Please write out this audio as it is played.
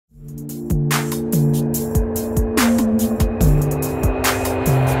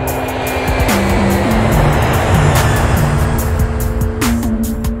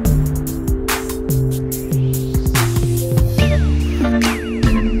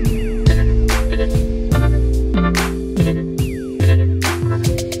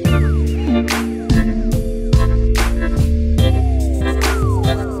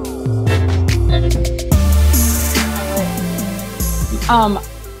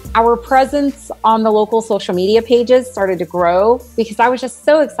our presence on the local social media pages started to grow because I was just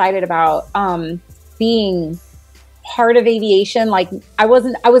so excited about being part of aviation. Like I was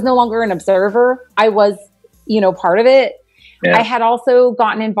no longer an observer. I was, part of it. Yeah. I had also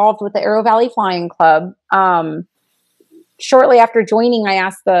gotten involved with the AeroValley Flying Club. Shortly after joining, I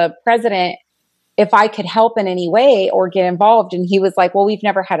asked the president if I could help in any way or get involved. And he was like, well, we've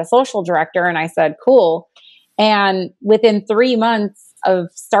never had a social director. And I said, cool. And within 3 months of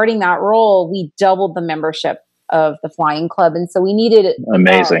starting that role, we doubled the membership of the flying club. And so we needed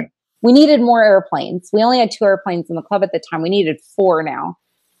amazing. We needed more airplanes. We only had 2 airplanes in the club at the time. We needed 4 now.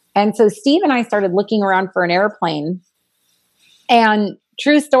 And so Steve and I started looking around for an airplane. And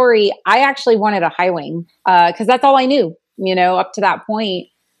true story, I actually wanted a high wing because that's all I knew, up to that point.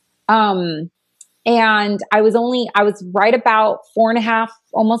 And I was right about 4.5,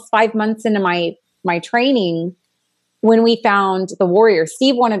 almost 5 months into my training when we found the Warrior.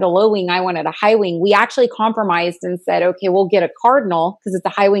 Steve wanted a low wing. I wanted a high wing. We actually compromised and said, okay, we'll get a Cardinal because it's a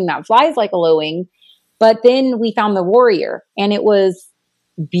high wing that flies like a low wing. But then we found the Warrior and it was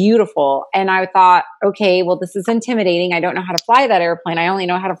beautiful. And I thought, okay, well, this is intimidating. I don't know how to fly that airplane. I only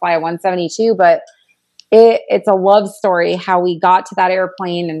know how to fly a 172, but it's a love story how we got to that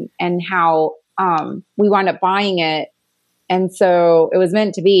airplane and how we wound up buying it. And so it was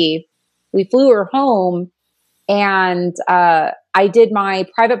meant to be. We flew her home and I did my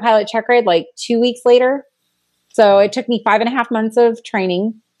private pilot check ride like 2 weeks later. So it took me 5.5 months of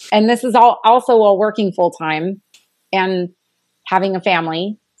training. And this is also while working full time and having a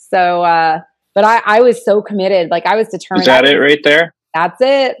family. So, but I was so committed. Like I was determined. Is that it right there? That's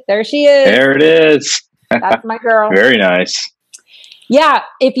it. There she is. There it is. That's my girl. Very nice. Yeah.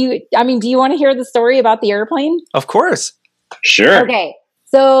 Do you want to hear the story about the airplane? Of course. Sure. Okay.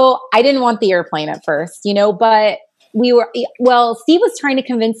 So I didn't want the airplane at first, but Steve was trying to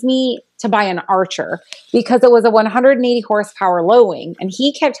convince me to buy an Archer because it was a 180 horsepower low wing. And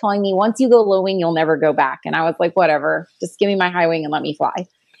he kept telling me, once you go low wing, you'll never go back. And I was like, whatever, just give me my high wing and let me fly.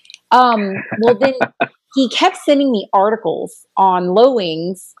 Well, then he kept sending me articles on low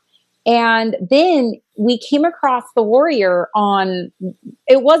wings. And then we came across the Warrior on,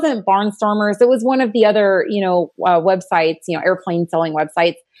 it wasn't Barnstormers. It was one of the other, websites, airplane selling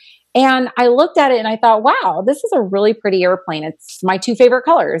websites. And I looked at it and I thought, wow, this is a really pretty airplane. It's my 2 favorite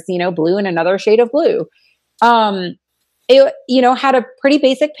colors, blue and another shade of blue. It, had a pretty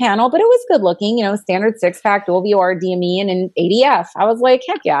basic panel, but it was good looking, standard 6-pack, dual VOR, DME, and an ADF. I was like,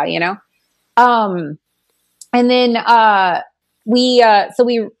 heck yeah, and then,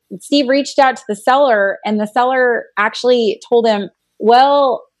 Steve reached out to the seller and the seller actually told him,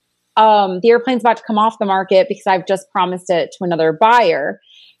 well, the airplane's about to come off the market because I've just promised it to another buyer.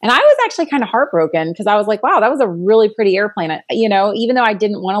 And I was actually kind of heartbroken because I was like, wow, that was a really pretty airplane. Even though I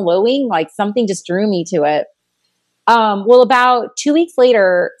didn't want a low wing, like something just drew me to it. Well, about 2 weeks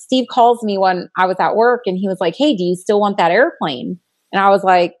later, Steve calls me when I was at work and he was like, hey, do you still want that airplane? And I was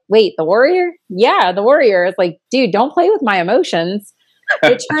like, wait, the Warrior? Yeah, the Warrior. It's like, dude, don't play with my emotions.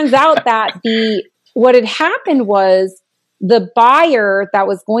 It turns out that what had happened was the buyer that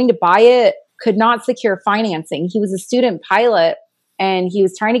was going to buy it could not secure financing. He was a student pilot and he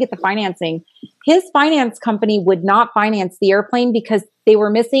was trying to get the financing. His finance company would not finance the airplane because they were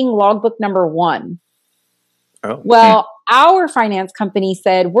missing logbook number 1. Oh. Well, our finance company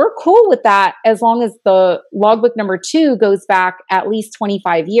said, we're cool with that as long as the logbook number 2 goes back at least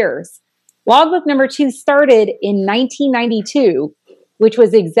 25 years. Logbook number 2 started in 1992, which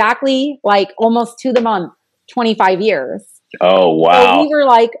was exactly like almost to the month, 25 years. Oh, wow. So we were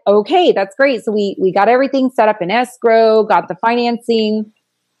like, okay, that's great. So we got everything set up in escrow, got the financing.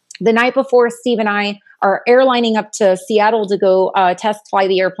 The night before, Steve and I are airlining up to Seattle to go test fly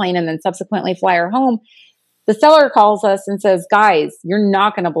the airplane and then subsequently fly her home. The seller calls us and says, guys, you're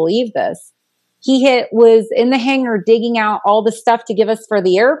not going to believe this. He was in the hangar digging out all the stuff to give us for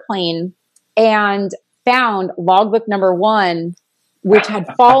the airplane and found logbook number 1, which had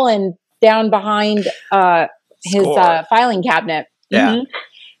fallen down behind his filing cabinet. Yeah. Mm-hmm.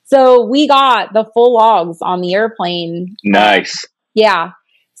 So we got the full logs on the airplane. Nice. Yeah.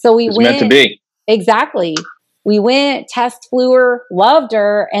 So we went. Meant to be. Exactly. We went, test flew her, loved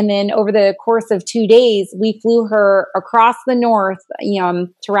her. And then over the course of 2 days, we flew her across the north, to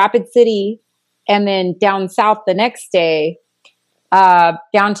Rapid City, and then down south the next day,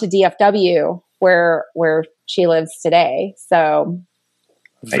 down to DFW, where she lives today. So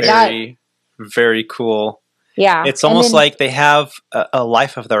very, very cool. Yeah. It's almost like they have a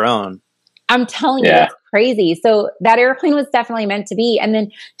life of their own. I'm telling you, it's crazy. So that airplane was definitely meant to be. And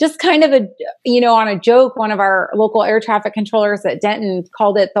then just kind of on a joke, one of our local air traffic controllers at Denton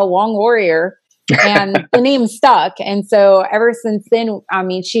called it the Wong Warrior, and the name stuck. And so ever since then, I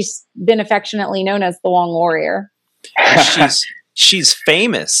mean, she's been affectionately known as the Wong Warrior. She's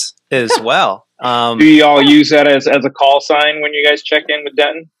famous as well. Do you all use that as a call sign when you guys check in with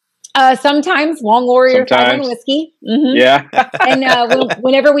Denton? Sometimes Wong Warrior 5-1 whiskey. Mm-hmm. Yeah. And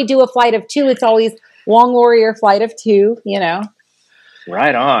whenever we do a flight of 2, it's always Wong Warrior flight of 2,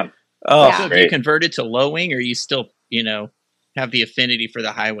 Right on. Oh, yeah. So have you converted to low wing, or you still, have the affinity for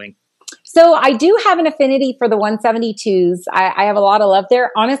the high wing? So I do have an affinity for the 172s. I have a lot of love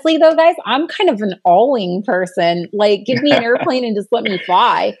there. Honestly, though, guys, I'm kind of an all-wing person. Like, give me an airplane and just let me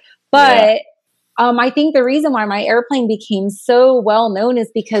fly. But I think the reason why my airplane became so well known is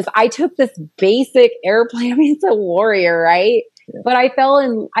because I took this basic airplane. I mean, it's a Warrior, right? Yeah. But I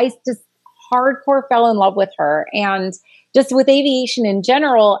just hardcore fell in love with her, and just with aviation in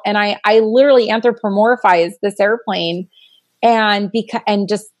general. And I literally anthropomorphized this airplane and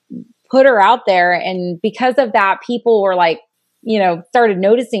just put her out there. And because of that, people were like, started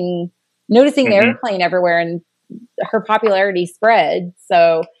noticing the airplane everywhere, and her popularity spread.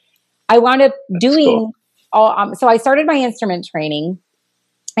 So I wound up doing so I started my instrument training,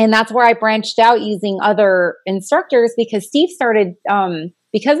 and that's where I branched out using other instructors, because Steve started,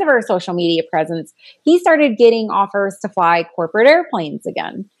 because of our social media presence, he started getting offers to fly corporate airplanes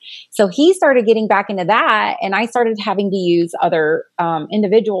again. So he started getting back into that, and I started having to use other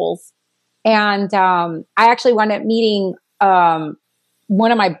individuals. And I actually wound up meeting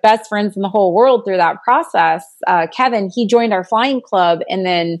one of my best friends in the whole world through that process, Kevin. He joined our flying club, and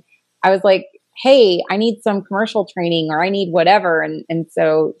then I was like, hey, I need some commercial training, or I need whatever. And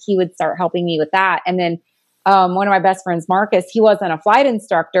so he would start helping me with that. And then one of my best friends, Marcus, he wasn't a flight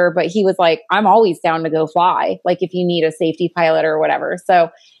instructor, but he was like, I'm always down to go fly, like if you need a safety pilot or whatever.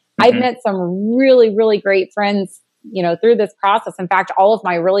 So I've met some really, really great friends, through this process. In fact, all of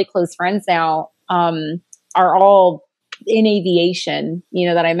my really close friends now are all in aviation,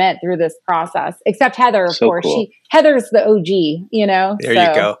 that I met through this process, except Heather, of course. Cool. Heather's the OG, There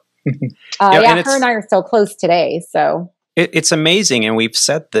you go. Her and I are so close today. So it's amazing, and we've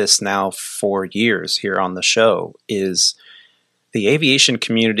said this now for years here on the show, is the aviation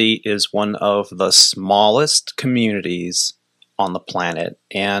community is one of the smallest communities on the planet.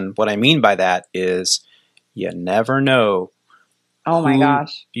 And what I mean by that is you never know who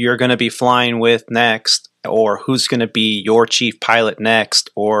you're going to be flying with next, or who's going to be your chief pilot next,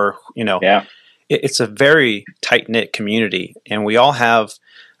 or, it's a very tight-knit community, and we all have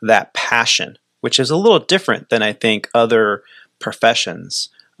that passion, which is a little different than I think other professions.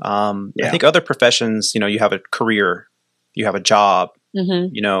 I think other professions, you have a career, you have a job,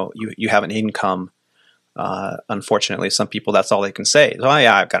 you have an income. Unfortunately, some people, that's all they can say. Oh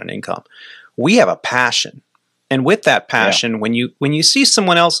yeah, I've got an income. We have a passion. And with that passion, when you see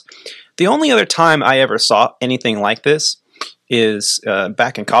someone else, the only other time I ever saw anything like this is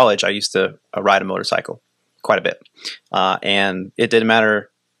back in college. I used to ride a motorcycle quite a bit. And it didn't matter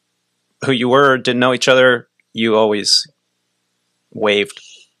who you were, didn't know each other, you always waved,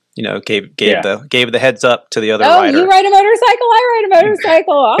 gave the heads up to the other rider. You ride a motorcycle? I ride a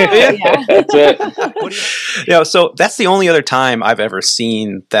motorcycle. Oh, yeah. That's it. So that's the only other time I've ever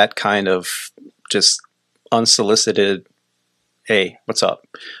seen that kind of just unsolicited, hey, what's up?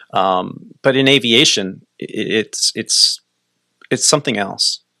 But in aviation, it's something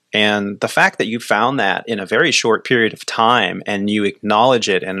else. And the fact that you found that in a very short period of time, and you acknowledge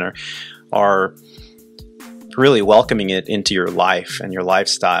it and are really welcoming it into your life and your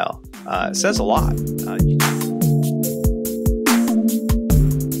lifestyle, says a lot.